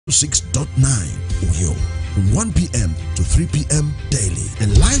6.9 Uyo, 1 p.m. to 3 p.m. daily,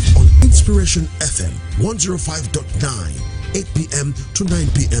 and live on Inspiration FM 105.9, 8 p.m. to 9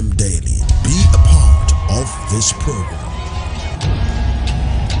 p.m. daily. Be a part of this program.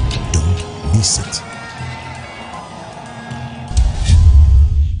 Don't miss it.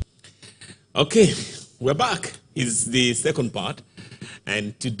 Okay, we're back. It's the second part,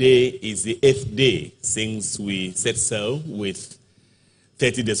 and today is the 8th day since we set sail with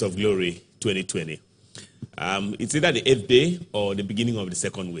 30 Days of Glory 2020. It's either the 8th day or the beginning of the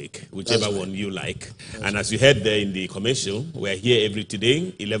second week, whichever one you like. And as you heard there in the commercial, we're here every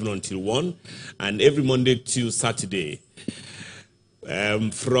today, 11 until 1, and every Monday to Saturday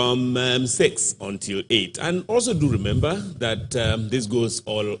from 6 until 8. And also do remember that this goes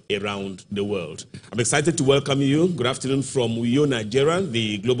all around the world. I'm excited to welcome you. Good afternoon from Uyo, Nigeria,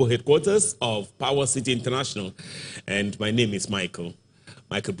 the global headquarters of Power City International. And my name is Michael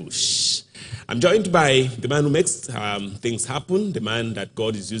Bush. I'm joined by the man who makes things happen, the man that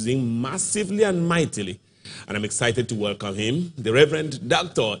God is using massively and mightily. And I'm excited to welcome him. The Reverend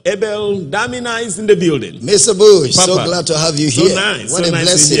Dr. Abel Damina is in the building. Mr. Bush, Papa, so glad to have you here. So nice. What so a nice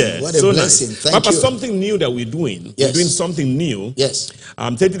blessing. What a blessing. Nice. Thank Papa, you. something new that we're doing. Yes. We're doing something new. Yes.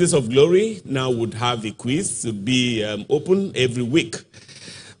 30 Days of Glory now would have a quiz to be open every week.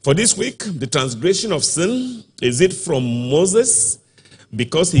 For this week, the transgression of sin, is it from Moses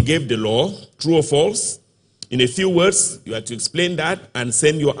because he gave the law, true or false? In a few words, you have to explain that and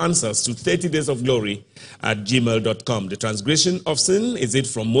send your answers to 30daysofglory@gmail.com. The transgression of sin, is it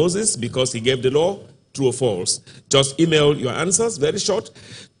from Moses because he gave the law, true or false? Just email your answers, very short,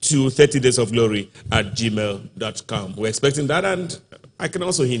 to 30daysofglory@gmail.com. We're expecting that, and I can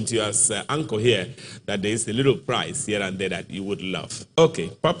also hint you as anchor here that there is a little prize here and there that you would love. Okay,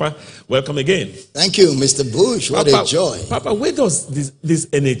 Papa, welcome again. Thank you, Mr. Bush. What Papa, a joy. Papa, where does this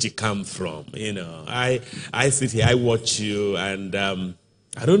energy come from? You know, I sit here, I watch you, and I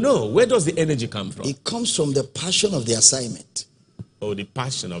don't know. Where does the energy come from? It comes from the passion of the assignment. Oh, the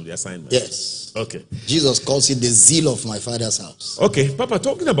passion of the assignment. Yes. Okay. Jesus calls it the zeal of my Father's house. Okay, Papa,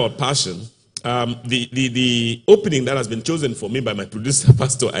 talking about passion, the opening that has been chosen for me by my producer,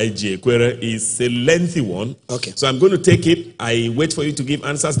 Pastor I.J. Ekwere, is a lengthy one. Okay. So I'm going to take it. I wait for you to give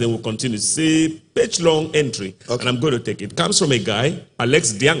answers, then we'll continue. Say page-long entry, Okay. and I'm going to take it. It comes from a guy,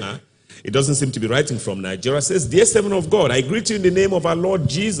 Alex Dianga. It doesn't seem to be writing from Nigeria. Says, "Dear servant of God, I greet you in the name of our Lord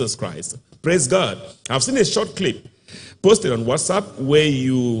Jesus Christ." Praise God. I've seen a short clip posted on WhatsApp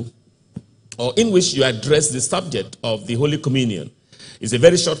in which you address the subject of the Holy Communion. It's a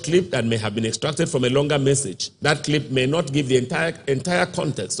very short clip that may have been extracted from a longer message. That clip may not give the entire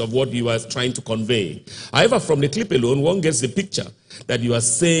context of what you are trying to convey. However, from the clip alone, one gets the picture that you are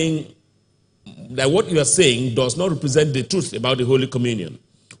saying, that what you are saying does not represent the truth about the Holy Communion.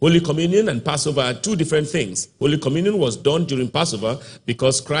 Holy Communion and Passover are two different things. Holy Communion was done during Passover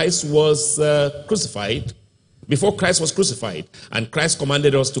because Christ was crucified. Before Christ was crucified, and Christ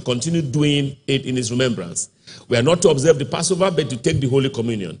commanded us to continue doing it in his remembrance. We are not to observe the Passover, but to take the Holy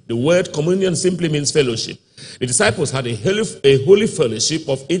Communion. The word communion simply means fellowship. The disciples had a holy fellowship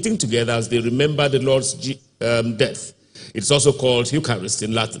of eating together as they remember the Lord's death. It's also called Eucharist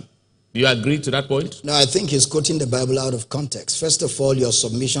in Latin. Do you agree to that point? No, I think he's quoting the Bible out of context. First of all, your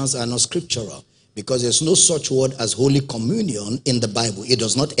submissions are not scriptural because there's no such word as Holy Communion in the Bible. It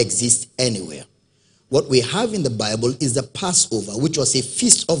does not exist anywhere. What we have in the Bible is the Passover, which was a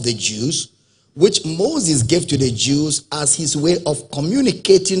feast of the Jews, which Moses gave to the Jews as his way of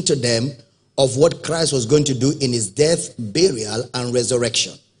communicating to them of what Christ was going to do in his death, burial, and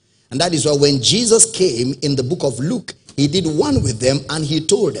resurrection. And that is why when Jesus came in the book of Luke, he did one with them and he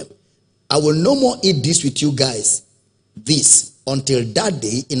told them, "I will no more eat this with you guys, this, until that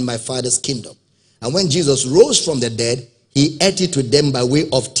day in my Father's kingdom." And when Jesus rose from the dead, he ate it with them by way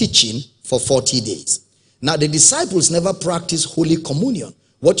of teaching for 40 days. Now, the disciples never practiced Holy Communion.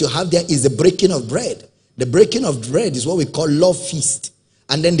 What you have there is the breaking of bread. The breaking of bread is what we call love feast.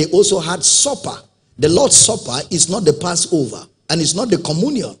 And then they also had supper. The Lord's Supper is not the Passover, and it's not the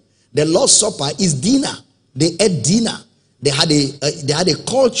communion. The Lord's Supper is dinner. They ate dinner. They had a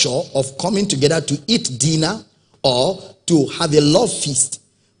culture of coming together to eat dinner or to have a love feast.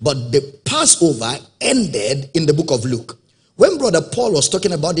 But the Passover ended in the book of Luke. When Brother Paul was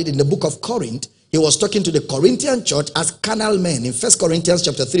talking about it in the book of Corinth, he was talking to the Corinthian church as carnal men in 1 Corinthians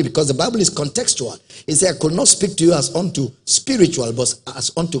chapter 3, because the Bible is contextual. He said, "I could not speak to you as unto spiritual, but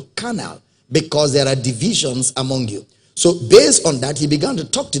as unto carnal, because there are divisions among you." So based on that, he began to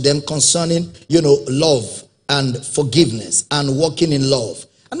talk to them concerning, love and forgiveness and walking in love.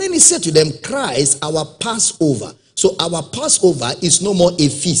 And then he said to them, Christ, our Passover. So our Passover is no more a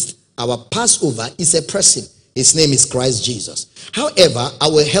feast. Our Passover is a person. His name is Christ Jesus. However, I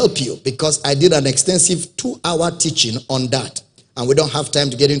will help you because I did an extensive 2-hour teaching on that. And we don't have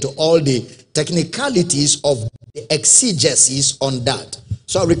time to get into all the technicalities of the exegesis on that.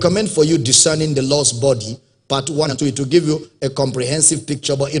 So I recommend for you Discerning the Lost Body, part 1 and 2. It will give you a comprehensive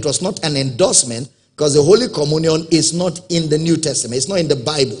picture, but it was not an endorsement because the Holy Communion is not in the New Testament. It's not in the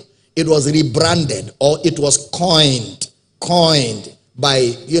Bible. It was rebranded, or it was coined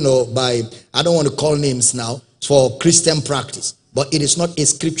by, I don't want to call names now, for Christian practice. But it is not a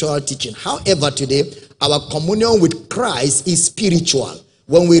scriptural teaching. However, today, our communion with Christ is spiritual.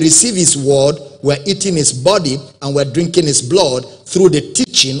 When we receive his word, we're eating his body and we're drinking his blood through the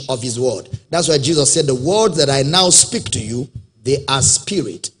teaching of his word. That's why Jesus said, the words that I now speak to you, they are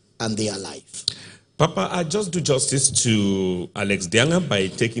spirit and they are life. Papa, I just do justice to Alex Dianga by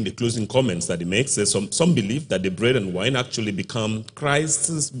taking the closing comments that he makes. Some believe that the bread and wine actually become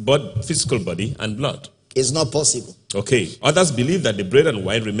Christ's physical body and blood. It's not possible. Okay. Others believe that the bread and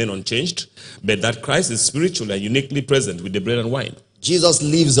wine remain unchanged, but that Christ is spiritual and uniquely present with the bread and wine. Jesus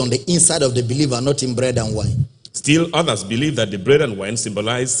lives on the inside of the believer, not in bread and wine. Still, others believe that the bread and wine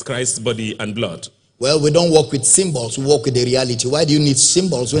symbolize Christ's body and blood. Well, we don't work with symbols, we work with the reality. Why do you need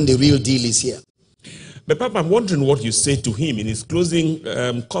symbols when the real deal is here? But Papa, I'm wondering what you say to him. In his closing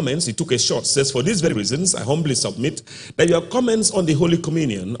comments, he took a shot. Says, for these very reasons, I humbly submit that your comments on the Holy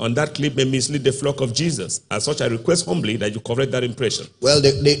Communion on that clip may mislead the flock of Jesus. As such, I request humbly that you correct that impression. Well,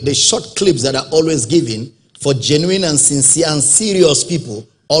 the short clips that are always given for genuine and sincere and serious people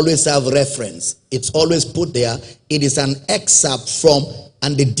always have reference. It's always put there. It is an excerpt from,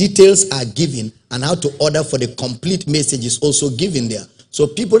 and the details are given, and how to order for the complete message is also given there. So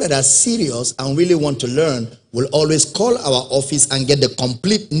people that are serious and really want to learn will always call our office and get the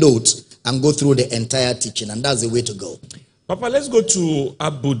complete notes and go through the entire teaching. And that's the way to go. Papa, let's go to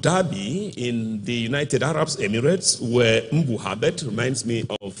Abu Dhabi in the United Arab Emirates, where Mbu Habet reminds me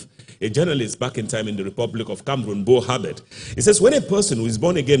of a journalist back in time in the Republic of Cameroon, Bo Habet. He says, when a person who is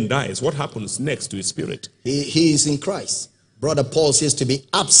born again dies, what happens next to his spirit? He is in Christ. Brother Paul says to be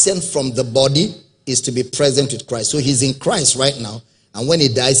absent from the body is to be present with Christ. So he's in Christ right now. And when he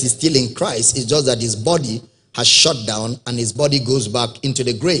dies, he's still in Christ. It's just that his body has shut down and his body goes back into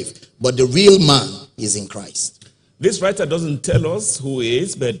the grave. But the real man is in Christ. This writer doesn't tell us who he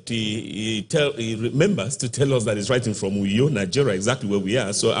is, but he remembers to tell us that he's writing from Uyo, Nigeria, exactly where we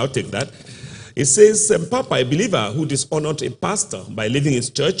are. So I'll take that. It says, Papa, a believer who dishonored a pastor by leaving his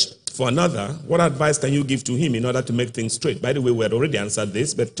church for another, what advice can you give to him in order to make things straight? By the way, we had already answered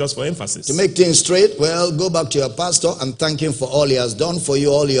this, but just for emphasis. To make things straight, well, go back to your pastor and thank him for all he has done for you,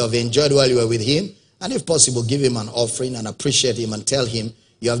 all you have enjoyed while you were with him. And if possible, give him an offering and appreciate him and tell him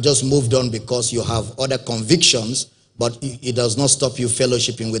you have just moved on because you have other convictions, but it does not stop you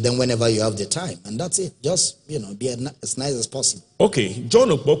fellowshipping with them whenever you have the time. And that's it. Just, be as nice as possible. Okay. John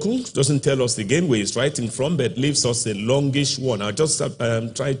Okboku doesn't tell us again where he's writing from, but leaves us a longish one. I'll just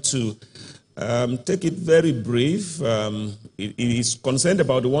try to take it very brief. He is concerned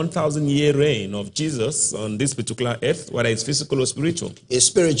about the 1,000-year reign of Jesus on this particular earth, whether it's physical or spiritual. It's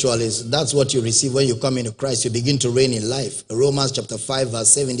spiritual. That's what you receive when you come into Christ. You begin to reign in life. Romans chapter 5,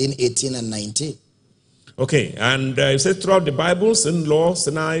 verse 17, 18, and 19. Okay, and it says throughout the Bible, sin, law,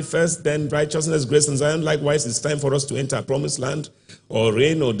 Sinai first, then righteousness, grace, and Zion. Likewise, it's time for us to enter a promised land or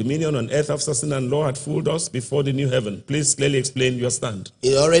reign or dominion on earth after sin and law had fooled us before the new heaven. Please clearly explain your stand.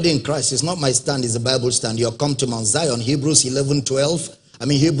 You're already in Christ. It's not my stand, it's the Bible stand. You're come to Mount Zion, Hebrews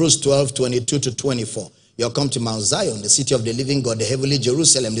 12, 22 to 24. You're come to Mount Zion, the city of the living God, the heavenly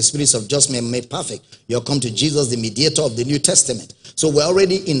Jerusalem, the spirits of just men made perfect. You're come to Jesus, the mediator of the New Testament. So we're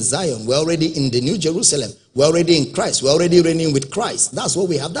already in Zion. We're already in the New Jerusalem. We're already in Christ. We're already reigning with Christ. That's what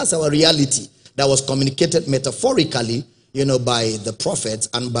we have. That's our reality that was communicated metaphorically, by the prophets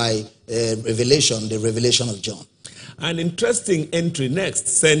and by revelation, the revelation of John. An interesting entry next,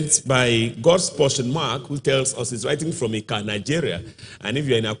 sent by God's portion Mark, who tells us he's writing from Ika, Nigeria. And if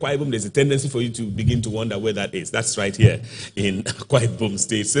you're in Akwa Ibom, there's a tendency for you to begin to wonder where that is. That's right here in Akwa Ibom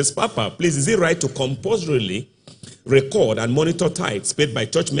State. It says, Papa, please, is it right to compulsorily record and monitor tithes paid by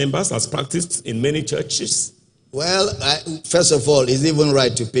church members as practiced in many churches? Well, first of all, it's even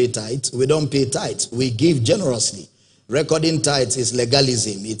right to pay tithes. We don't pay tithes. We give generously. Recording tithes is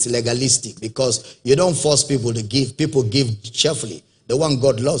legalism. It's legalistic because you don't force people to give. People give cheerfully. The one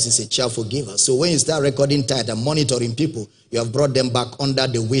God loves is a cheerful giver. So when you start recording tithes and monitoring people, you have brought them back under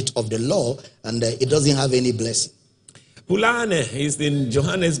the weight of the law, and it doesn't have any blessing. Pulane is in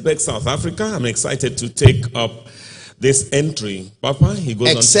Johannesburg, South Africa. I'm excited to take up this entry. Papa, he goes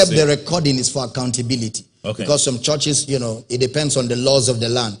Except on to say, the recording is for accountability. Okay. Because some churches, it depends on the laws of the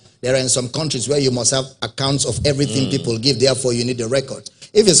land. There are in some countries where you must have accounts of everything people give. Therefore, you need a record.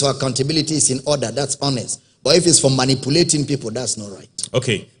 If it's for accountability, it's in order. That's honest. But if it's for manipulating people, that's not right.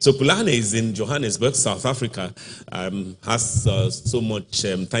 Okay, so Pulane is in Johannesburg, South Africa, has so much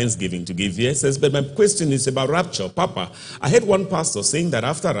thanksgiving to give here. Says, but my question is about rapture. Papa, I heard one pastor saying that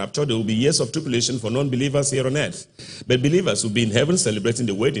after rapture, there will be years of tribulation for non-believers here on earth. But believers will be in heaven celebrating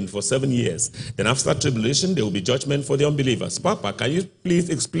the wedding for 7 years. Then after tribulation, there will be judgment for the unbelievers. Papa, can you please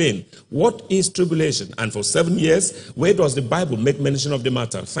explain what is tribulation? And for 7 years, where does the Bible make mention of the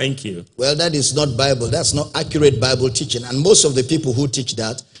matter? Thank you. Well, that is not Bible. That's not accurate Bible teaching. And most of the people who teach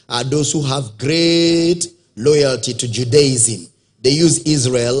that are those who have great loyalty to Judaism. They use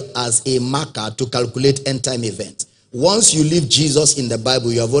Israel as a marker to calculate end time events. Once you leave Jesus in the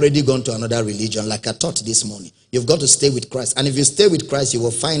Bible, you have already gone to another religion, like I taught this morning. You've got to stay with Christ. And if you stay with Christ, you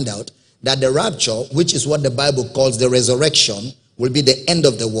will find out that the rapture, which is what the Bible calls the resurrection, will be the end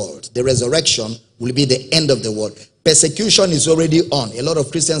of the world. The resurrection will be the end of the world. Persecution is already on. A lot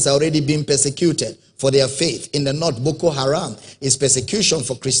of Christians are already being persecuted for their faith. In the north, Boko Haram is persecution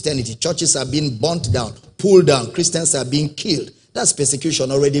for Christianity. Churches are being burnt down, pulled down. Christians are being killed. That's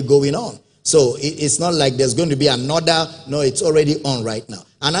persecution already going on. So it's not like there's going to be another. No, it's already on right now.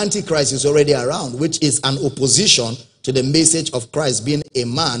 An antichrist is already around, which is an opposition to the message of Christ being a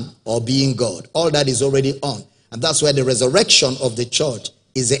man or being God. All that is already on. And that's why the resurrection of the church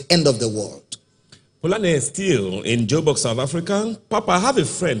is the end of the world. Pulane is still in Joburg, South Africa. Papa, I have a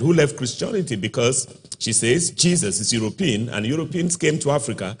friend who left Christianity because she says Jesus is European and Europeans came to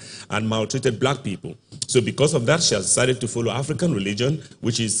Africa and maltreated black people. So because of that, she has decided to follow African religion,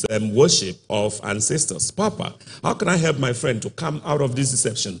 which is worship of ancestors. Papa, how can I help my friend to come out of this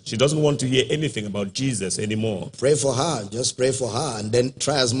deception? She doesn't want to hear anything about Jesus anymore. Pray for her. Just pray for her and then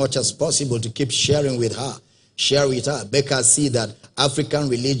try as much as possible to keep sharing with her. Share with her. Make her see that African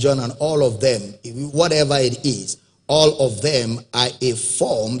religion and all of them, whatever it is, all of them are a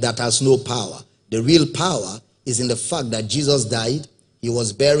form that has no power. The real power is in the fact that Jesus died, he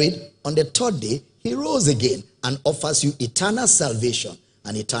was buried, on the third day, he rose again and offers you eternal salvation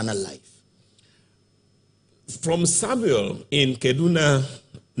and eternal life. From Samuel in Kaduna,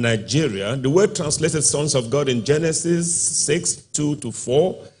 Nigeria, the word translated sons of God in Genesis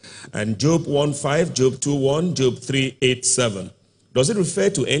 6:2-4, and Job 1:5, Job 2:1, Job 3:8-7. Does it refer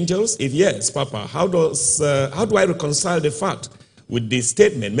to angels? If yes, Papa, how do I reconcile the fact with the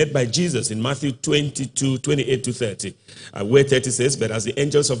statement made by Jesus in Matthew 22:28-30, where 30 says, but as the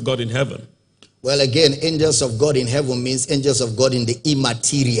angels of God in heaven? Well, again, angels of God in heaven means angels of God in the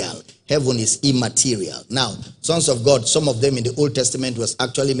immaterial. Heaven is immaterial. Now, sons of God, some of them in the Old Testament was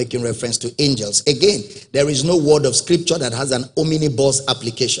actually making reference to angels. Again, there is no word of scripture that has an omnibus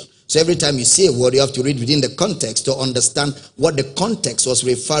application. So every time you see a word, you have to read within the context to understand what the context was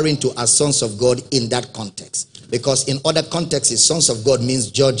referring to as sons of God in that context. Because in other contexts, sons of God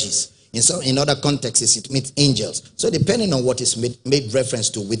means judges. In other contexts, it means angels. So depending on what is made reference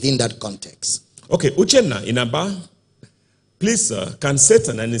to within that context. Okay, Uchenna in Aba, please, sir, can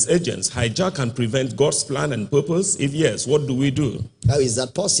Satan and his agents hijack and prevent God's plan and purpose? If yes, what do we do? How is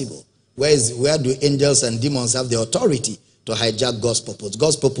that possible? Where do angels and demons have the authority to hijack God's purpose?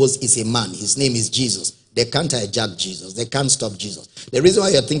 God's purpose is a man. His name is Jesus. They can't hijack Jesus. They can't stop Jesus. The reason why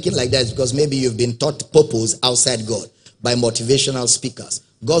you're thinking like that is because maybe you've been taught purpose outside God by motivational speakers.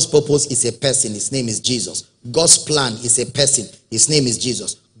 God's purpose is a person. His name is Jesus. God's plan is a person. His name is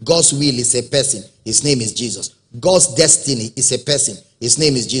Jesus. God's will is a person. His name is Jesus. God's destiny is a person. His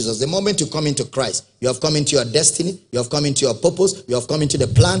name is Jesus. The moment you come into Christ, you have come into your destiny, you have come into your purpose, you have come into the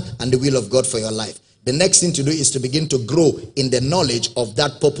plan and the will of God for your life. The next thing to do is to begin to grow in the knowledge of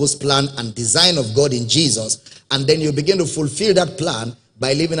that purpose, plan, and design of God in Jesus. And then you begin to fulfill that plan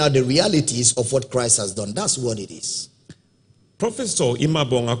by living out the realities of what Christ has done. That's what it is. Professor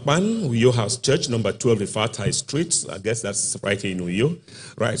Imabong Akpan, Uyo House Church, number 12, Ifat High Street. I guess that's right here in Uyo.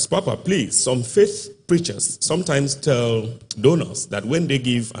 Right, Papa, please, some faith preachers sometimes tell donors that when they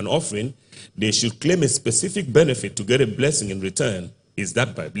give an offering, they should claim a specific benefit to get a blessing in return. Is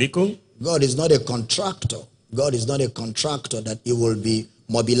that biblical? God is not a contractor. God is not a contractor that you will be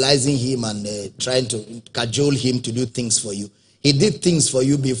mobilizing him and trying to cajole him to do things for you. He did things for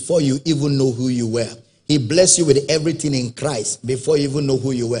you before you even know who you were. He blessed you with everything in Christ before you even know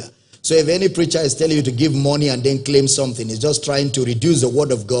who you were. So if any preacher is telling you to give money and then claim something, he's just trying to reduce the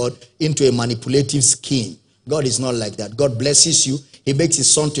word of God into a manipulative scheme. God is not like that. God blesses you. He makes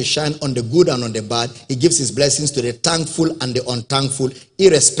his sun to shine on the good and on the bad. He gives his blessings to the thankful and the unthankful,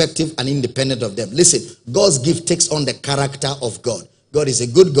 irrespective and independent of them. Listen, God's gift takes on the character of God. God is a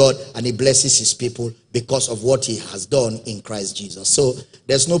good God, and he blesses his people because of what he has done in Christ Jesus. So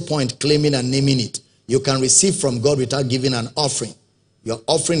there's no point claiming and naming it. You can receive from God without giving an offering. Your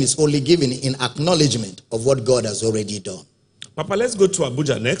offering is only given in acknowledgement of what God has already done. Papa, let's go to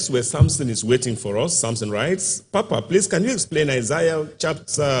Abuja next, where Samson is waiting for us. Samson writes, Papa, please, can you explain Isaiah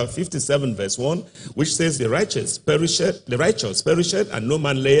chapter 57, verse 1, which says, the righteous perisheth, and no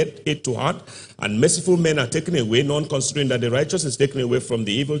man layeth it to heart, and merciful men are taken away, none considering that the righteous is taken away from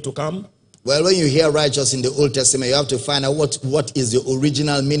the evil to come? Well, when you hear righteous in the Old Testament, you have to find out what is the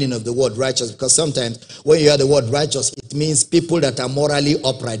original meaning of the word righteous, because sometimes when you hear the word righteous, it means people that are morally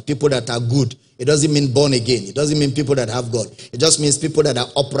upright, people that are good. It doesn't mean born again. It doesn't mean people that have God. It just means people that are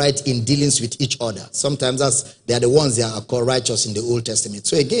upright in dealings with each other. Sometimes they are the ones that are called righteous in the Old Testament.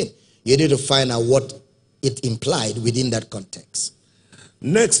 So again, you need to find out what it implied within that context.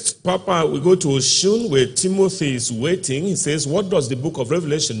 Next, Papa, we go to Oshun, where Timothy is waiting. He says, what does the book of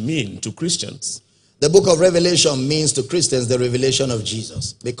Revelation mean to Christians? The book of Revelation means to Christians the revelation of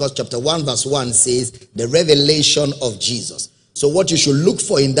Jesus, because chapter 1 verse 1 says the revelation of Jesus. So what you should look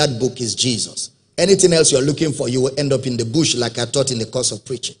for in that book is Jesus. Anything else you're looking for, you will end up in the bush, like I taught in the course of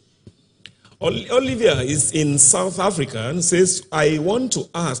preaching. Olivia is in South Africa and says, I want to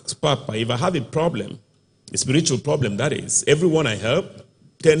ask Papa if I have a problem, a spiritual problem that is. Everyone I help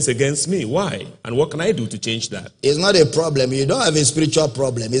turns against me. Why? And what can I do to change that? It's not a problem. You don't have a spiritual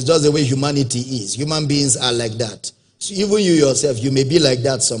problem. It's just the way humanity is. Human beings are like that. So even you yourself, you may be like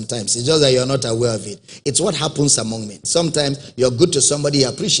that sometimes. It's just that you're not aware of it. It's what happens among men. Sometimes you're good to somebody, he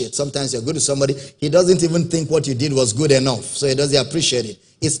appreciates. Sometimes you're good to somebody, he doesn't even think what you did was good enough. So he doesn't appreciate it.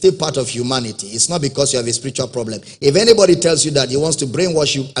 It's still part of humanity. It's not because you have a spiritual problem. If anybody tells you that he wants to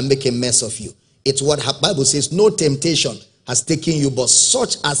brainwash you and make a mess of you, it's what the Bible says, no temptation has taken you, but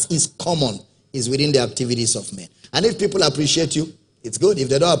such as is common is within the activities of men. And if people appreciate you, it's good. If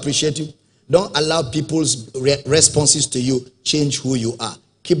they don't appreciate you, don't allow people's responses to you change who you are.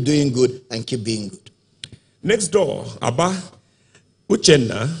 Keep doing good and keep being good. Next door, Abba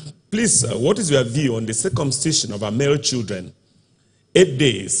Uchenna, please, what is your view on the circumcision of our male children 8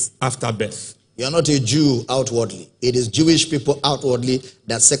 days after birth? You are not a Jew outwardly. It is Jewish people outwardly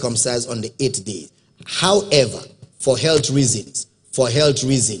that circumcise on the 8th day. However, for health reasons,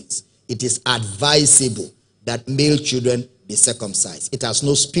 it is advisable that male children be circumcised. It has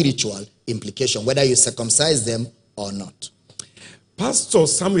no spiritual implication, whether you circumcise them or not. Pastor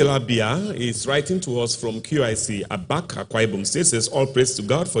Samuel Abia is writing to us from QIC Abaka, Akwa Ibom State. Says, all praise to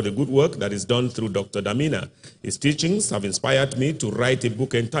God for the good work that is done through Dr. Damina. His teachings have inspired me to write a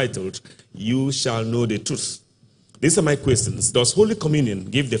book entitled, You Shall Know the Truth. These are my questions. Does Holy Communion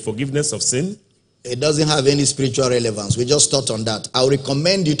give the forgiveness of sin? It doesn't have any spiritual relevance. We just taught on that. I would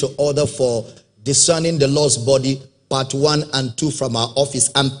recommend you to order for Discerning the Lost Body, part 1 and 2 from our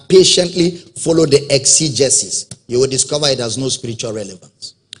office, and patiently follow the exegesis. You will discover it has no spiritual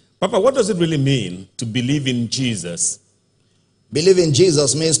relevance. Papa, what does it really mean to believe in Jesus? Believe in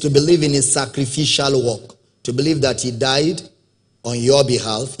Jesus means to believe in his sacrificial work. To believe that he died on your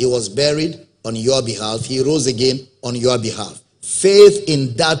behalf, he was buried on your behalf, he rose again on your behalf. Faith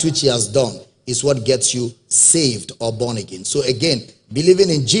in that which he has done is what gets you saved or born again. So again, believing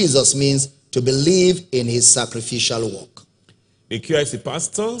in Jesus means to believe in his sacrificial work. The QIC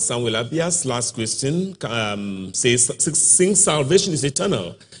pastor, Samuel Abia's last question says, since salvation is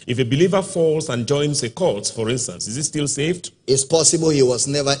eternal, if a believer falls and joins a cult, for instance, is he still saved? It's possible he was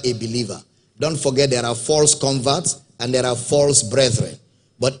never a believer. Don't forget there are false converts and there are false brethren.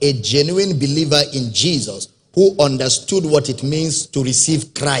 But a genuine believer in Jesus who understood what it means to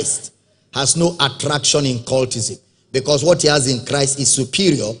receive Christ has no attraction in cultism, because what he has in Christ is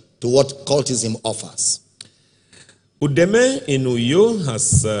superior to what cultism offers. Udeme in Uyo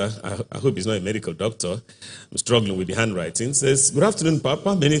has, I hope he's not a medical doctor, I'm struggling with the handwriting, says, good afternoon,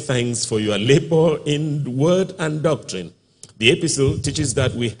 Papa. Many thanks for your labor in word and doctrine. The epistle teaches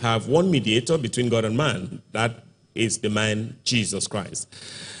that we have one mediator between God and man. That is the man, Jesus Christ.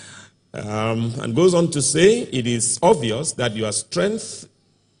 And goes on to say, it is obvious that your strength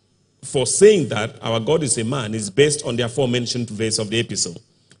for saying that our God is a man is based on the aforementioned verse of the epistle.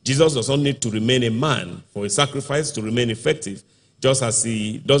 Jesus does not need to remain a man for a sacrifice to remain effective, just as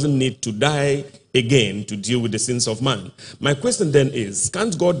he doesn't need to die again to deal with the sins of man. My question then is,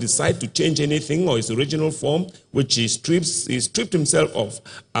 can't God decide to change anything or his original form, which he stripped himself of,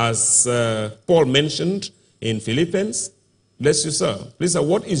 as Paul mentioned in Philippians? Bless you, sir. Please, sir,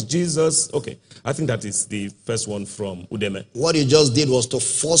 what is Jesus? Okay, I think that is the first one from Udeme. What you just did was to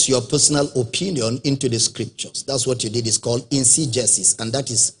force your personal opinion into the scriptures. That's what you did. It's called exegesis, and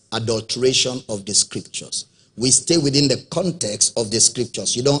that is adulteration of the scriptures. we stay within the context of the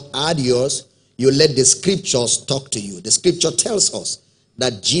scriptures. You don't add yours. You let the scriptures talk to you. The scripture tells us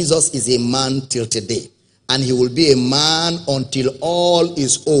that Jesus is a man till today, and he will be a man until all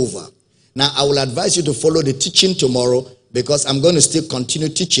is over. Now, I will advise you to follow the teaching tomorrow, because I'm going to still continue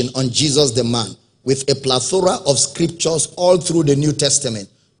teaching on Jesus the man with a plethora of scriptures all through the New Testament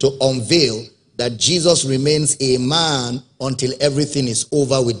to unveil that Jesus remains a man until everything is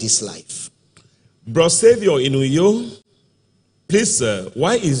over with this life. Bro Savior Inuyo, please, sir,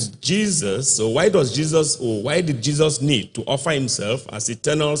 why did Jesus need to offer himself as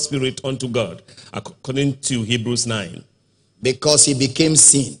eternal spirit unto God, according to Hebrews 9? Because he became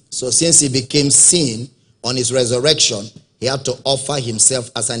sin. So since he became sin on his resurrection, he had to offer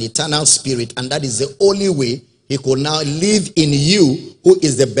himself as an eternal spirit, and that is the only way he could now live in you, who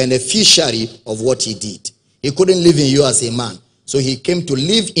is the beneficiary of what he did. He couldn't live in you as a man, so he came to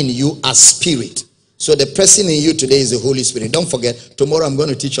live in you as spirit. So the person in you today is the Holy Spirit. Don't forget, tomorrow I'm going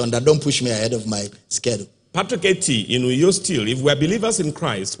to teach on that. Don't push me ahead of my schedule. Patrick A.T. Inuyo still, if we are believers in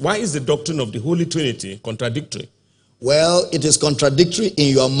Christ, why is the doctrine of the Holy Trinity contradictory? Well, it is contradictory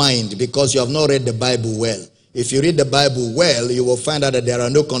in your mind because you have not read the Bible well. If you read the Bible well, you will find out that there are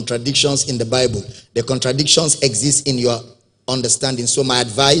no contradictions in the Bible. The contradictions exist in your understanding. So my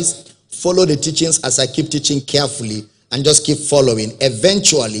advice, follow the teachings as I keep teaching carefully, and just keep following.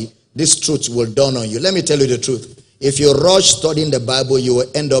 Eventually, this truth will dawn on you. Let me tell you the truth. If you rush studying the Bible, you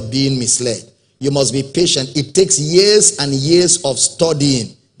will end up being misled. You must be patient. It takes years and years of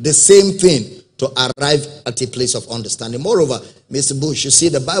studying the same thing to arrive at a place of understanding. Moreover, Mr. Bush, you see,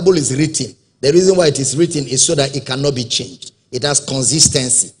 the Bible is written. The reason why it is written is so that it cannot be changed. It has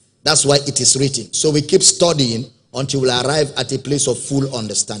consistency. That's why it is written. So we keep studying until we arrive at a place of full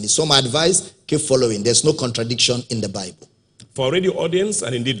understanding. So my advice, keep following. There's no contradiction in the Bible. For radio audience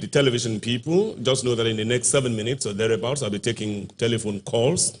and indeed the television people, just know that in the next 7 minutes or thereabouts, I'll be taking telephone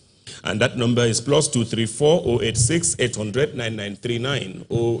calls. And that number is +234 086 800 9939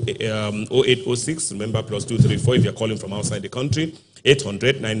 0806. Remember, +234 if you're calling from outside the country,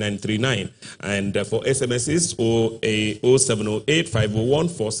 800 9939. And for SMSs, 0708 501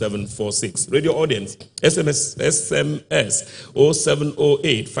 4746. Radio audience, SMS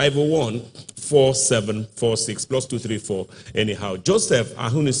 0708 501 4746 +234. Anyhow, Joseph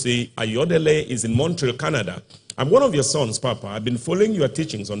Ahunisi Ayodele is in Montreal, Canada. I'm one of your sons, Papa. I've been following your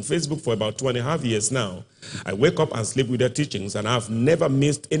teachings on Facebook for about 2.5 years now. I wake up and sleep with your teachings, and I've never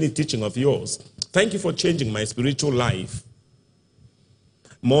missed any teaching of yours. Thank you for changing my spiritual life.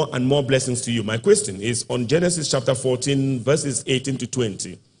 More and more blessings to you. My question is on Genesis chapter 14, verses 18 to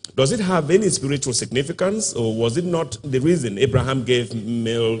 20. Does it have any spiritual significance, or was it not the reason Abraham gave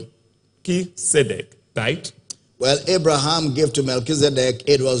Melchizedek tithe? Well, Abraham gave to Melchizedek.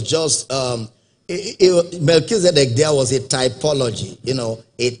 It was just... Melchizedek there was a typology,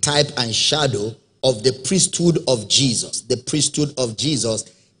 a type and shadow of the priesthood of Jesus. The priesthood of Jesus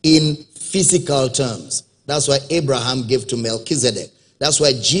in physical terms. That's why Abraham gave to Melchizedek. That's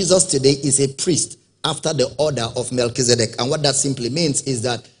why Jesus today is a priest after the order of Melchizedek. And what that simply means is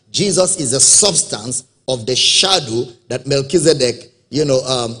that Jesus is a substance of the shadow that Melchizedek,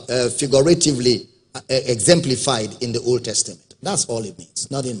 figuratively exemplified in the Old Testament. That's all it means,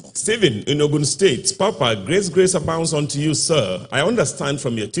 nothing more. Stephen, in Ogun State, Papa, grace abounds unto you, sir. I understand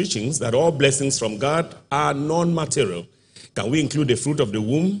from your teachings that all blessings from God are non-material. Can we include the fruit of the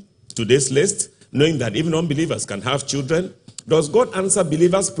womb to this list, knowing that even unbelievers can have children? Does God answer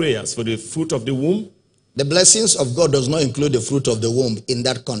believers' prayers for the fruit of the womb? The blessings of God does not include the fruit of the womb in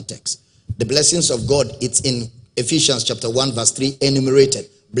that context. The blessings of God, it's in Ephesians chapter 1, verse 3, enumerated.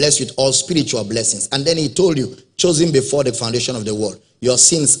 Blessed with all spiritual blessings. And then he told you, chosen before the foundation of the world. Your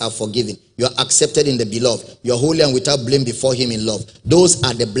sins are forgiven. You are accepted in the beloved. You are holy and without blame before him in love. Those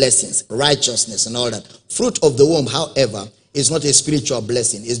are the blessings, righteousness and all that. Fruit of the womb, however, is not a spiritual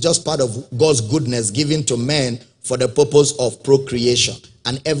blessing. It's just part of God's goodness given to man for the purpose of procreation.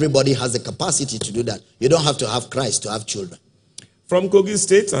 And everybody has the capacity to do that. You don't have to have Christ to have children. From Kogi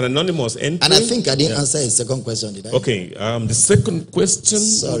State, an anonymous entry. And I think I didn't answer his second question, did I? Okay, the second question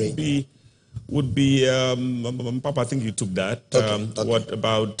would be Papa, I think you took that. Okay. What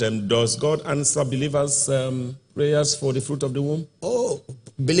about, does God answer believers' prayers for the fruit of the womb? Oh,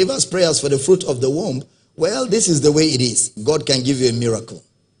 believers' prayers for the fruit of the womb? Well, this is the way it is. God can give you a miracle.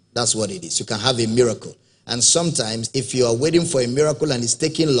 That's what it is. You can have a miracle. And sometimes, if you are waiting for a miracle and it's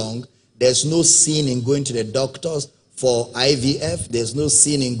taking long, there's no sin in going to the doctors for IVF. There's no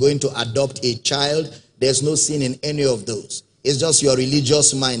sin in going to adopt a child. There's no sin in any of those. It's just your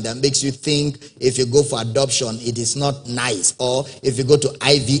religious mind that makes you think if you go for adoption, it is not nice. Or if you go to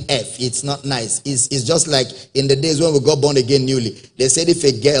IVF, it's not nice. It's just like in the days when we got born again newly. They said if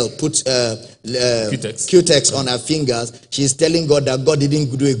a girl puts Q-tex on her fingers, she's telling God that God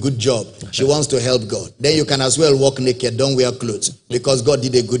didn't do a good job. She wants to help God. Then you can as well walk naked, don't wear clothes, because God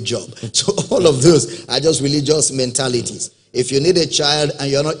did a good job. So all of those are just religious mentalities. If you need a child and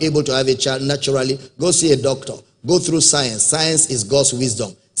you're not able to have a child naturally, go see a doctor. Go through science. Science is God's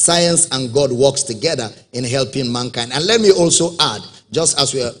wisdom. Science and God works together in helping mankind. And let me also add, just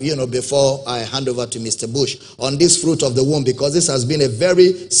as we are, before I hand over to Mr. Bush, on this fruit of the womb, because this has been a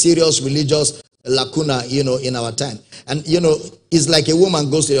very serious religious lacuna, in our time. And, it's like a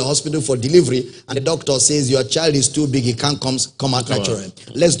woman goes to the hospital for delivery and the doctor says your child is too big, he can't come out naturally.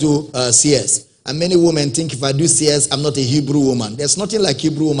 Let's do CS. And many women think if I do CS, I'm not a Hebrew woman. There's nothing like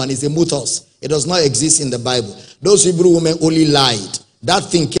Hebrew woman. It's a mutos. It does not exist in the Bible. Those Hebrew women only lied. That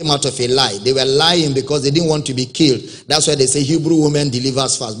thing came out of a lie. They were lying because they didn't want to be killed. That's why they say Hebrew woman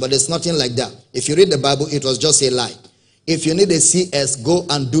delivers fast. But there's nothing like that. If you read the Bible, it was just a lie. If you need a CS, go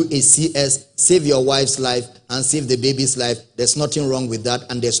and do a CS. Save your wife's life and save the baby's life. There's nothing wrong with that,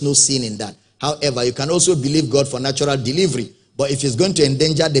 and there's no sin in that. However, you can also believe God for natural delivery. But if it's going to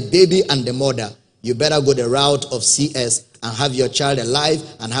endanger the baby and the mother, you better go the route of CS and have your child alive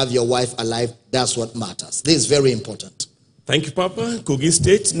and have your wife alive. That's what matters. This is very important. Thank you, Papa. Kogi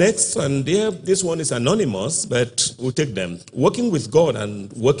State next. And this one is anonymous, but we'll take them. Working with God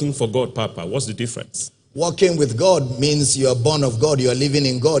and working for God, Papa, what's the difference? Working with God means you are born of God, you are living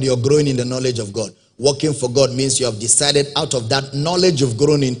in God, you are growing in the knowledge of God. Working for God means you have decided out of that knowledge you've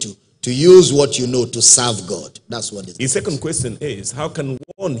grown into to use what you know to serve God. That's what it is. The second question is, how can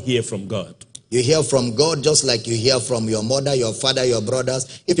one hear from God? You hear from God just like you hear from your mother, your father, your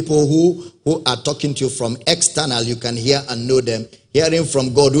brothers. If people who are talking to you from external, you can hear and know them. Hearing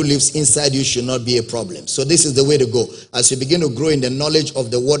from God who lives inside you should not be a problem. So this is the way to go. As you begin to grow in the knowledge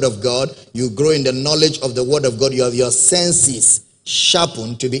of the Word of God, you grow in the knowledge of the Word of God. You have your senses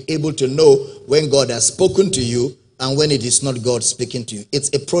sharpened to be able to know when God has spoken to you and when it is not God speaking to you. It's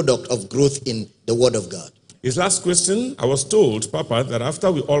a product of growth in the Word of God. His last question, I was told, Papa, that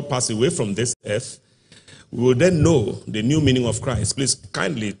after we all pass away from this earth, we will then know the new meaning of Christ. Please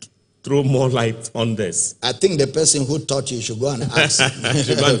kindly throw more light on this. I think the person who taught you should go and ask.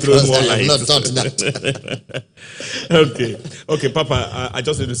 Should go and throw more light. I have not taught that. Okay, Papa, I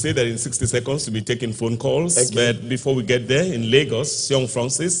just need to say that in 60 seconds to be taking phone calls. Okay. But before we get there, in Lagos, Young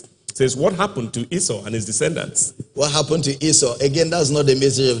Francis says, what happened to Esau and his descendants? What happened to Esau? Again, that's not the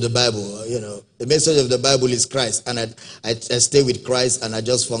message of the Bible. The message of the Bible is Christ, and I stay with Christ, and I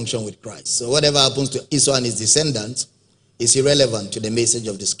just function with Christ. So whatever happens to Esau and his descendants is irrelevant to the message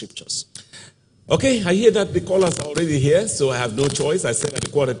of the scriptures. Okay, I hear that the callers are already here, so I have no choice. I said at the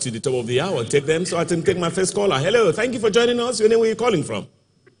quarter to the top of the hour, take them, so I can take my first caller. Hello, thank you for joining us. Your name, where are you calling from?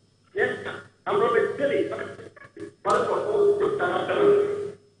 Yes, I'm Robert Kelly.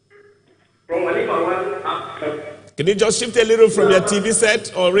 Can you just shift a little from your TV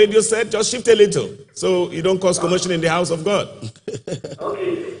set or radio set? Just shift a little so you don't cause commotion in the house of God.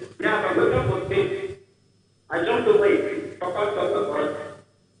 Okay. Yeah, I'm looking for things. I jumped away. Papa talked about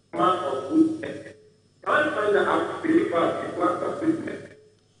mark of witness. I find that I'm believer mark of witness.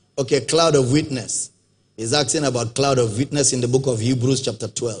 Okay, cloud of witness. He's asking about cloud of witness in the book of Hebrews chapter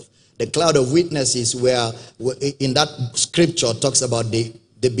 12. The cloud of witness is where in that scripture talks about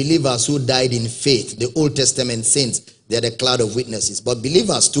the believers who died in faith, the Old Testament saints. They're the cloud of witnesses. But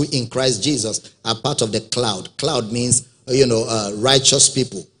believers too in Christ Jesus are part of the cloud. Cloud means, righteous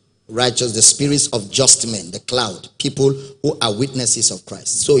people. Righteous, the spirits of just men, the cloud. People who are witnesses of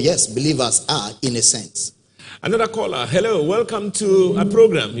Christ. So yes, believers are in a sense. Another caller. Hello, welcome to a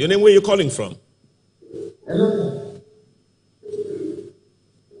program. Your name, where are you calling from? Hello.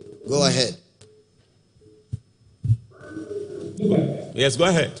 Go ahead. Yes, go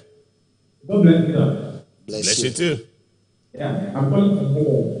ahead. God bless you. Bless you too. Yeah, I'm calling from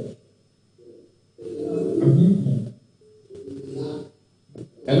Lagos.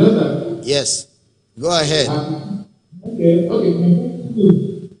 Hello, sir. Yes. Go ahead. Okay.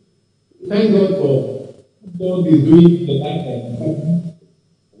 Thank God for God is doing the life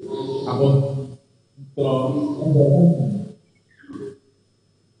about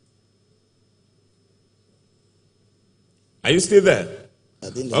Are you still there?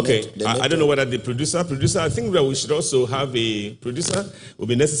 Okay, I don't know whether the producer, I think that we should also have a producer. It will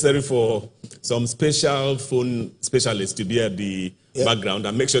be necessary for some special phone specialists to be at the background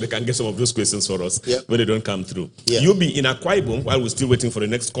and make sure they can get some of those questions for us when they don't come through. You'll be in Akwa Ibom while we're still waiting for the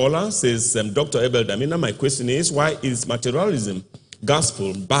next caller. Says Dr. Abel Damina, my question is, why is materialism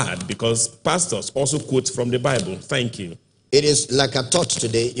gospel bad? Because pastors also quote from the Bible. Thank you. It is like I taught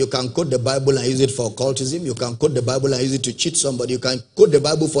today. You can quote the Bible and use it for occultism. You can quote the Bible and use it to cheat somebody. You can quote the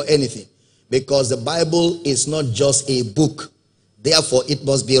Bible for anything. Because the Bible is not just a book. Therefore, it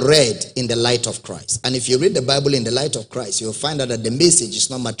must be read in the light of Christ. And if you read the Bible in the light of Christ, you'll find out that the message is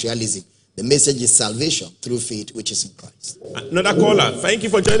not materialism. The message is salvation through faith, which is in Christ. Another caller. Thank you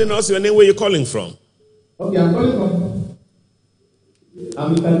for joining us. Your name, where you're calling from? Okay, I'm calling from...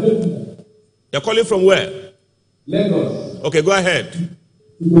 You're calling from where? Lagos. Okay, go ahead.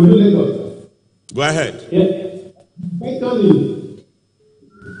 Lagos. Go ahead. Yes. Actually,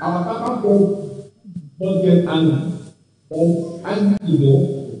 our Papa God don't get angry. But angry, you know,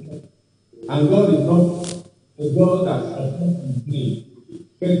 and God is not a God that's complaining.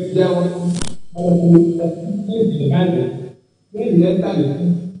 But there was in the Bible, when you enter the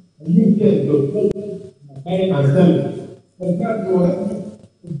room, you get your food and sell. But that was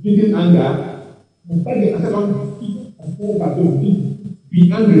giving anger.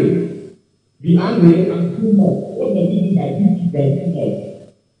 Be angry. Be angry and do more. What does it mean by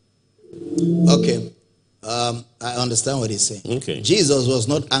do more? Okay. I understand what he's saying. Okay. Jesus was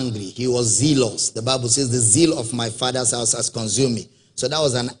not angry. He was zealous. The Bible says the zeal of my Father's house has consumed me. So that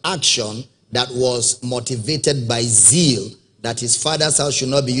was an action that was motivated by zeal, that his Father's house should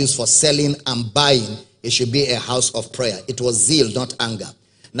not be used for selling and buying. It should be a house of prayer. It was zeal, not anger.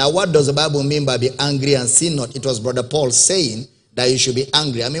 Now, what does the Bible mean by be angry and sin not? It was Brother Paul saying that you should be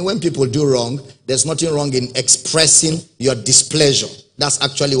angry. I mean, when people do wrong, there's nothing wrong in expressing your displeasure. That's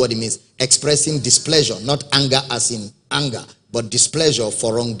actually what it means. Expressing displeasure, not anger as in anger, but displeasure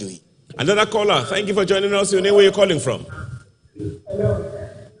for wrongdoing. Another caller. Thank you for joining us. Your name, where you're calling from? Hello.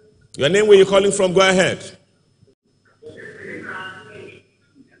 Your name, where you're calling from? Go ahead.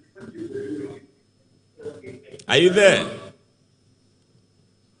 Are you there?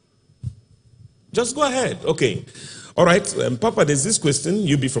 Just go ahead. Okay. All right. Papa, there's this question.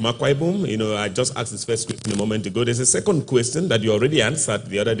 You be from Akwa Ibom. You know, I just asked this first question a moment ago. There's a second question that you already answered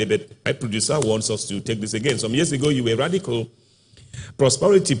the other day, but my producer wants us to take this again. Some years ago, you were a radical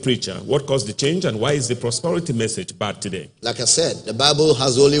prosperity preacher. What caused the change, and why is the prosperity message bad today? Like I said, the Bible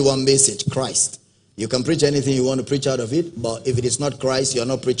has only one message, Christ. You can preach anything you want to preach out of it, but if it is not Christ, you're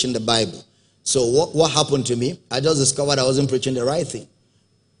not preaching the Bible. So what happened to me? I just discovered I wasn't preaching the right thing.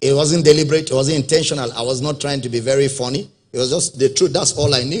 It wasn't deliberate. It wasn't intentional. I was not trying to be very funny. It was just the truth. That's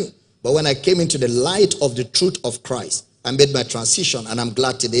all I knew. But when I came into the light of the truth of Christ, I made my transition, and I'm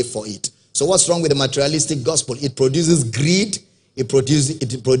glad today for it. So what's wrong with the materialistic gospel? It produces greed. It produces,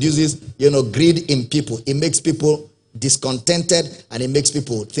 greed in people. It makes people discontented, and it makes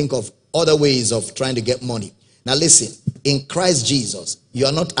people think of other ways of trying to get money. Now listen, in Christ Jesus, you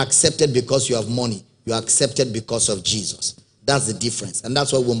are not accepted because you have money. You are accepted because of Jesus. That's the difference. And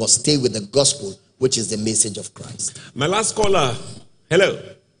that's why we must stay with the gospel, which is the message of Christ. My last caller. Hello.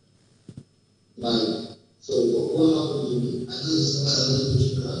 So what happened to me? I just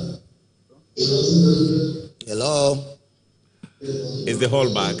it wasn't Hello. It's the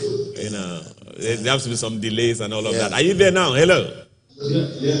whole back. There has to be some delays and all of that. Are you there now? Hello.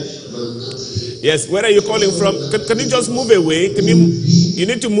 Yes. Where are you calling from? Can you just move away? You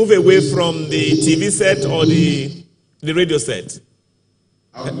need to move away from the TV set or the radio set.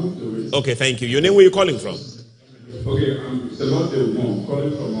 I'll move away. Okay, thank you. Your name, where are you calling from? Okay, I'm Sebastian,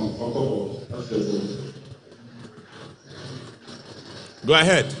 calling from Okobo. That's the word. Go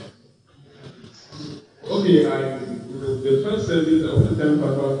ahead. Okay, the first service, I want to thank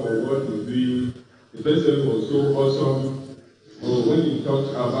Papa for what he's doing. The first service was so awesome. When he talked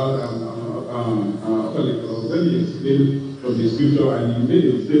about, when he explained from the scripture and he made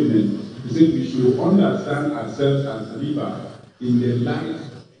a statement, he said we should understand ourselves as believers in the light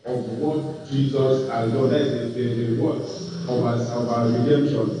of what Jesus has done. That is the words of our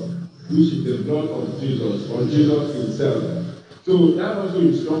redemption, which is the blood of Jesus, or Jesus himself. So that also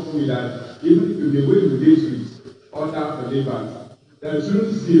instructs me that even in the way we deal with other believers, there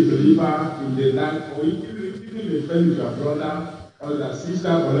shouldn't see a believer in the light, or even a friend with your brother, or your sister,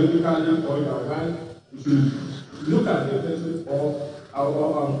 politically, or your wife. You should look at the person or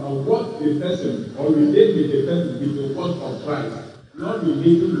what the person, or relate with the person with the word of Christ, not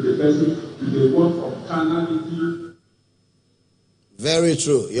relating with the person with the word of carnality. Very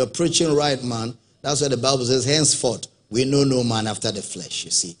true. You're preaching right, man. That's what the Bible says. Henceforth, We know no man after the flesh,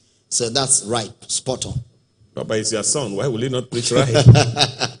 you see. So that's right, spot on. Papa is your son. Why will he not preach right?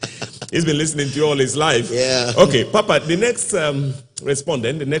 He's been listening to you all his life. Yeah. Okay, Papa, the next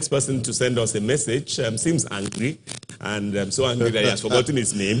respondent, the next person to send us a message seems angry. And so angry that he has forgotten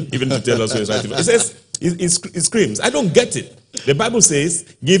his name, even to tell us who is right. He says, he screams, I don't get it. The Bible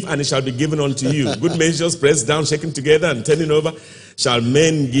says, give and it shall be given unto you. Good measures, pressed down, shaken together, and turning over, shall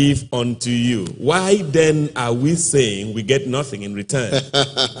men give unto you. Why then are we saying we get nothing in return?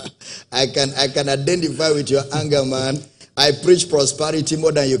 I can identify with your anger, man. I preach prosperity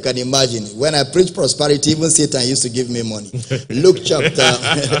more than you can imagine. When I preach prosperity, even Satan used to give me money. Luke chapter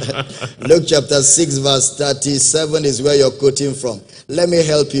 6 verse 37 is where you're quoting from. Let me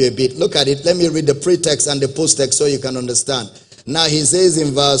help you a bit. Look at it. Let me read the pretext and the post-text so you can understand. Now he says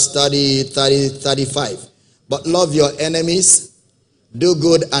in verse 35, but love your enemies, do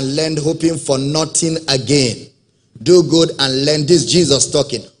good and lend, hoping for nothing again. Do good and lend. This is Jesus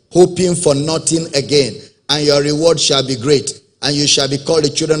talking. Hoping for nothing again. And your reward shall be great, and you shall be called the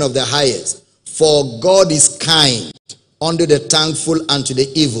children of the highest. For God is kind unto the thankful and to the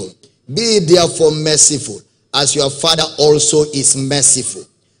evil. Be therefore merciful, as your Father also is merciful.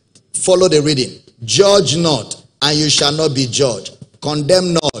 Follow the reading. Judge not, and you shall not be judged.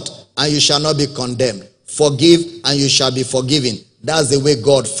 Condemn not, and you shall not be condemned. Forgive, and you shall be forgiven. That's the way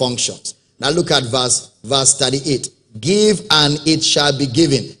God functions. Now look at verse 38. Give, and it shall be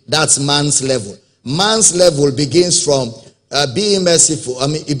given. That's man's level. Man's level begins from being merciful.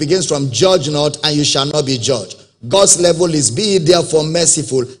 It begins from judge not, and you shall not be judged. God's level is be therefore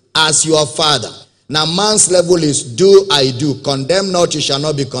merciful as your Father. Now man's level is do, I do. Condemn not, you shall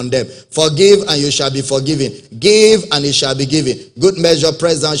not be condemned. Forgive, and you shall be forgiven. Give, and it shall be given. Good measure,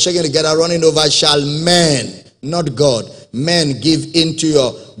 pressed down, shaken together, running over, shall men, not God, men give into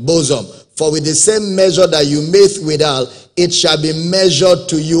your bosom. For with the same measure that you made withal, it shall be measured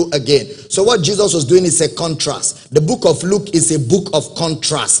to you again. So what Jesus was doing is a contrast. The book of Luke is a book of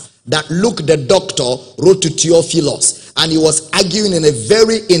contrast that Luke the doctor wrote to Theophilus. And he was arguing in a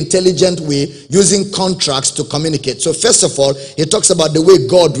very intelligent way using contrasts to communicate. So first of all, he talks about the way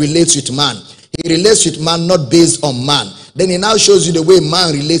God relates with man. He relates with man not based on man. Then he now shows you the way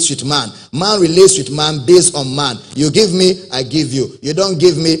man relates with man. Man relates with man based on man. You give me, I give you. You don't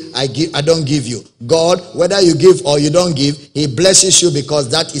give me, I don't give you. God, whether you give or you don't give, he blesses you because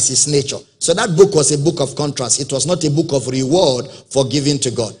that is his nature. So that book was a book of contrast. It was not a book of reward for giving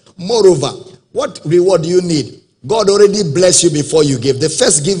to God. Moreover, what reward do you need? God already blessed you before you give. The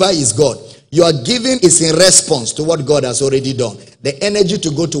first giver is God. Your giving is in response to what God has already done. The energy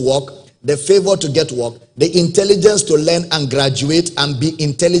to go to work, the favor to get work, the intelligence to learn and graduate and be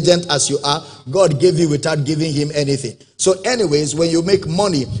intelligent as you are, God gave you without giving him anything. So anyways, when you make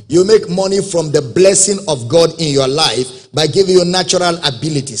money from the blessing of God in your life by giving you natural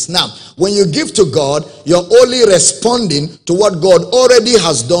abilities. Now, when you give to God, you're only responding to what God already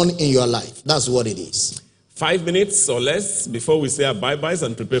has done in your life. That's what it is. 5 minutes or less before we say our bye-byes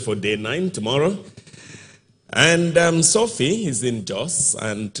and prepare for day 9 tomorrow. And Sophie is in Jos,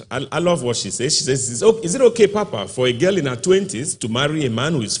 and I love what she says. She says, is it okay, Papa, for a girl in her 20s to marry a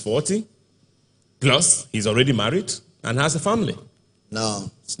man who is 40? Plus, he's already married and has a family.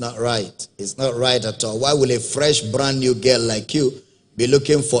 No, it's not right. It's not right at all. Why will a fresh, brand new girl like you be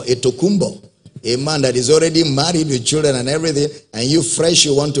looking for a tokumbo? A man that is already married with children and everything, and you fresh,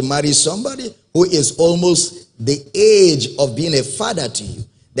 you want to marry somebody who is almost the age of being a father to you.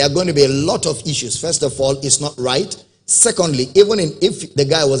 There are going to be a lot of issues. First of all, it's not right. Secondly, even if the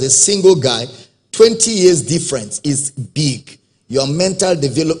guy was a single guy, 20 years difference is big. Your mental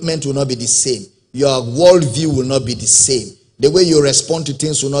development will not be the same. Your worldview will not be the same. The way you respond to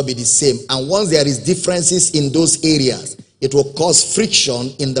things will not be the same. And once there is differences in those areas, it will cause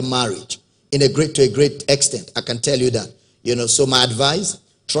friction in the marriage to a great extent. I can tell you that. So my advice,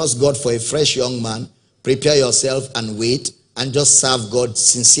 trust God for a fresh young man. Prepare yourself and wait. And just serve God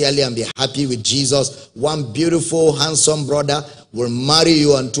sincerely and be happy with Jesus. One beautiful, handsome brother will marry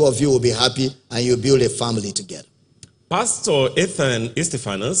you and two of you will be happy and you build a family together. Pastor Ethan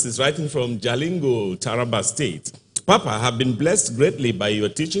Estefanos is writing from Jalingo, Taraba State. Papa, I have been blessed greatly by your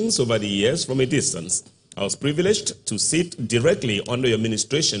teachings over the years from a distance. I was privileged to sit directly under your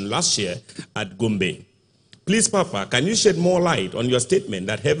ministration last year at Gombe. Please, Papa, can you shed more light on your statement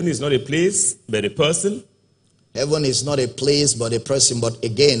that heaven is not a place but a person? Heaven is not a place but a person. But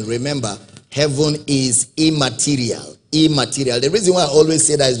again, remember, heaven is immaterial. Immaterial. The reason why I always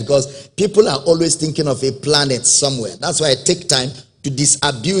say that is because people are always thinking of a planet somewhere. That's why I take time to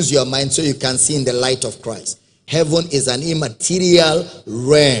disabuse your mind so you can see in the light of Christ. Heaven is an immaterial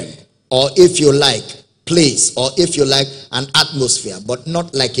realm, or if you like, place, or if you like, an atmosphere, but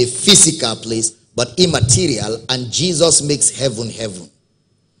not like a physical place, but immaterial, and Jesus makes heaven heaven.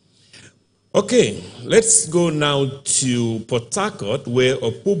 Okay, let's go now to Port Harcourt, where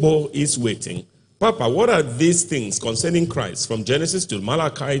Opubo is waiting. Papa, what are these things concerning Christ from Genesis to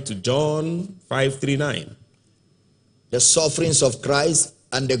Malachi to John 5:39? The sufferings of Christ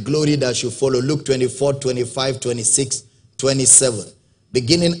and the glory that should follow. Luke 24, 25, 26, 27.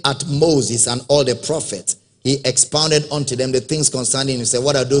 Beginning at Moses and all the prophets, he expounded unto them the things concerning him. He said,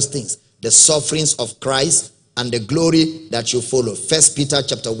 what are those things? The sufferings of Christ and the glory that should follow. 1 Peter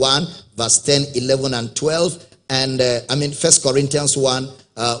chapter 1, verse 10, 11, and 12. And 1 Corinthians 1,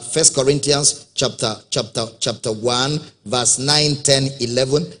 1 Corinthians chapter 1, verse 9, 10,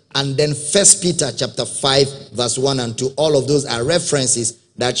 11. And then 1 Peter chapter 5, verse 1 and 2. All of those are references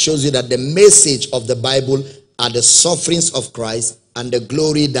that shows you that the message of the Bible are the sufferings of Christ and the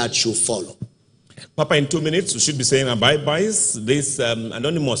glory that should follow. Papa, in 2 minutes, we should be saying our bye-byes. This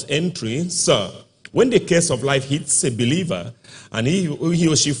anonymous entry, sir, when the case of life hits a believer and he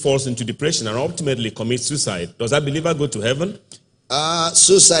or she falls into depression and ultimately commits suicide, does that believer go to heaven?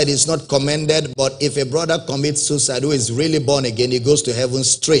 Suicide is not commended, but if a brother commits suicide who is really born again, he goes to heaven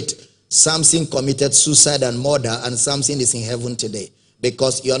straight. Samson committed suicide and murder, and Samson is in heaven today.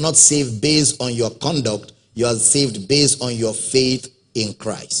 Because you are not saved based on your conduct, you are saved based on your faith in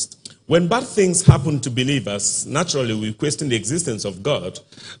Christ. When bad things happen to believers, naturally we question the existence of God,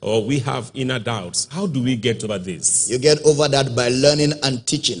 or we have inner doubts. How do we get over this? You get over that by learning and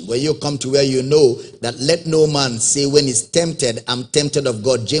teaching. When you come to where you know that let no man say when he's tempted, I'm tempted of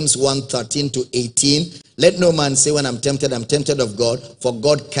God. James 1, 13 to 18. Let no man say when I'm tempted of God. For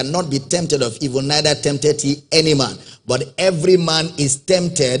God cannot be tempted of evil, neither tempted he any man. But every man is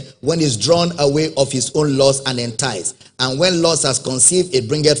tempted when he's drawn away of his own lust and enticed. And when lust has conceived, it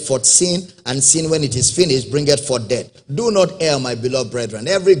bringeth forth sin, and sin, when it is finished, bringeth forth death. Do not err, my beloved brethren.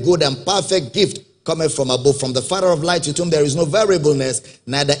 Every good and perfect gift cometh from above, from the Father of lights, with whom there is no variableness,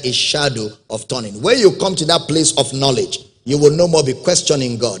 neither a shadow of turning. When you come to that place of knowledge, you will no more be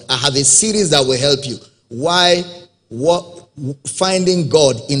questioning God. I have a series that will help you. Finding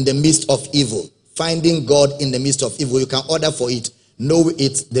God in the midst of evil. Finding God in the midst of evil. You can order for it. Know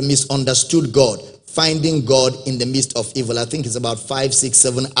it's the misunderstood God. Finding God in the midst of evil. I think it's about 5, 6,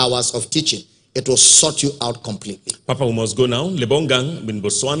 7 hours of teaching. It will sort you out completely. Papa, we must go now. Lebongang in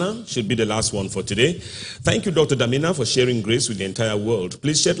Botswana should be the last one for today. Thank you, Dr. Damina, for sharing grace with the entire world.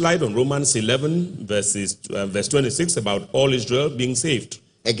 Please shed light on Romans 11, verse 26, about all Israel being saved.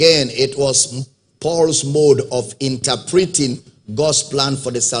 Again, it was Paul's mode of interpreting God's plan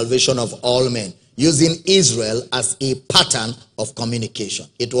for the salvation of all men, using Israel as a pattern of communication.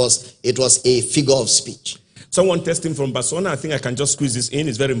 It was a figure of speech. Someone testing from Botswana, I think I can just squeeze this in.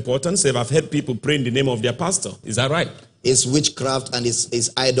 It's very important. Say, I've heard people pray in the name of their pastor. Is that right? It's witchcraft and it's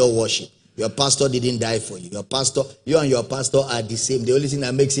idol worship. Your pastor didn't die for you. You and your pastor are the same. The only thing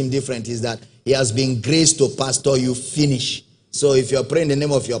that makes him different is that he has been graced to pastor you finish. So if you're praying in the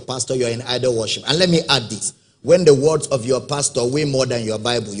name of your pastor, you're in idol worship. And let me add this. When the words of your pastor weigh more than your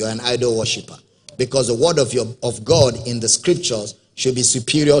Bible, you're an idol worshiper. Because the word of God in the scriptures should be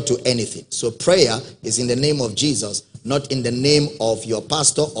superior to anything. So prayer is in the name of Jesus, not in the name of your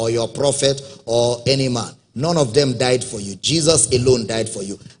pastor or your prophet or any man. None of them died for you. Jesus alone died for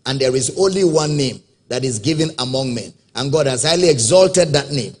you. And there is only one name that is given among men. And God has highly exalted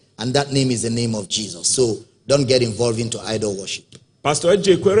that name. And that name is the name of Jesus. So don't get involved into idol worship. Pastor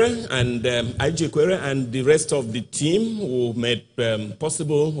I.J. Kwere and the rest of the team who made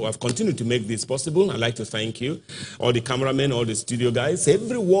possible, who have continued to make this possible, I'd like to thank you. All the cameramen, all the studio guys,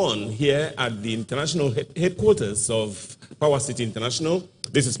 everyone here at the international headquarters of Power City International.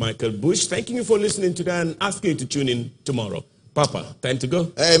 This is Michael Bush. Thanking you for listening today and asking you to tune in tomorrow. Papa, time to go.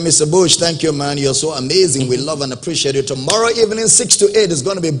 Hey, Mr. Bush, thank you, man. You're so amazing. We love and appreciate you. Tomorrow evening, 6 to 8 is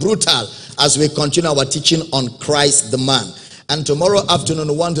going to be brutal as we continue our teaching on Christ the man. And tomorrow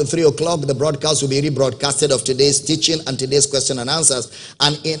afternoon, 1 to 3 o'clock, the broadcast will be rebroadcasted of today's teaching and today's question and answers.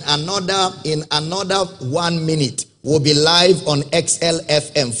 And in another 1 minute, we'll be live on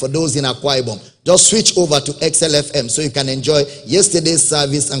XLFM for those in Akwa Ibom. Just switch over to XLFM so you can enjoy yesterday's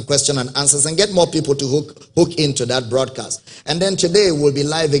service and question and answers and get more people to hook into that broadcast. And then today we'll be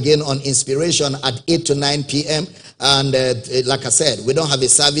live again on Inspiration at 8 to 9 p.m. And like I said, we don't have a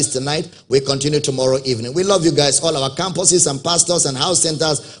service tonight. We continue tomorrow evening. We love you guys, all our campuses and pastors and house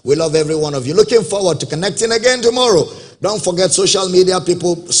centers. We love every one of you. Looking forward to connecting again tomorrow. Don't forget social media,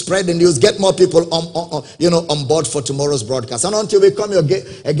 people, spread the news, get more people on board for tomorrow's broadcast. And until we come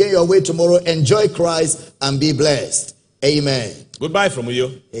again your way tomorrow, enjoy Christ and be blessed. Amen. Goodbye from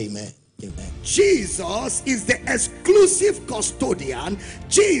you. Amen. Amen. Jesus is the exclusive custodian.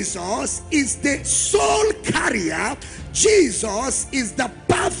 Jesus is the sole carrier. Jesus is the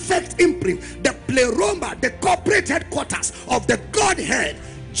perfect imprint, the pleroma, the corporate headquarters of the Godhead.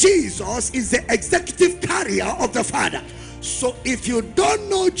 Jesus is the executive carrier of the Father. So if you don't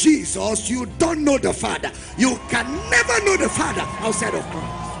know Jesus, you don't know the Father. You can never know the Father outside of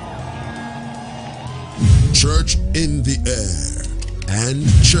Christ. Church in the air and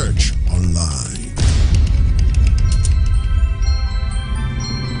church online.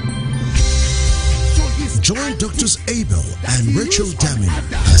 Join Doctors Abel and Rachel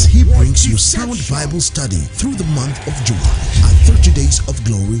Damina as he brings you sound Bible study through the month of July at 30 Days of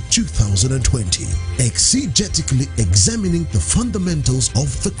Glory 2020. Exegetically examining the fundamentals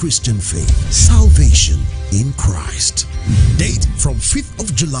of the Christian faith, salvation in Christ. Date from 5th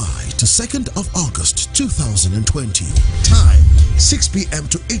of July to 2nd of August 2020. Time 6 p.m.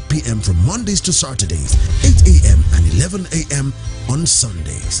 to 8 p.m. from Mondays to Saturdays, 8 a.m. and 11 a.m. on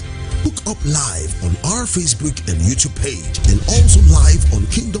Sundays. Hook up live on our Facebook and YouTube page, and also live on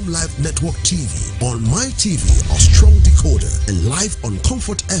Kingdom Live Network TV, on My TV or Strong Decoder, and live on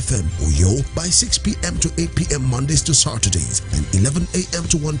Comfort FM Uyo by 6 p.m. to 8 p.m. Mondays to Saturdays and 11 a.m.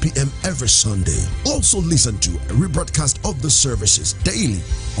 to 1 p.m. every Sunday. Also listen to a rebroadcast of the services daily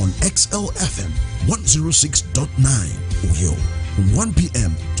on XLFM 106.9 Uyo from 1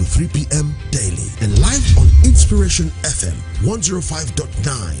 p.m. to 3 p.m. daily, and live on Inspiration FM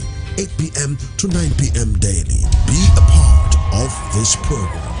 105.9 8 p.m. to 9 p.m. daily. Be a part of this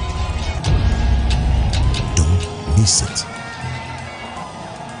program. Don't miss it.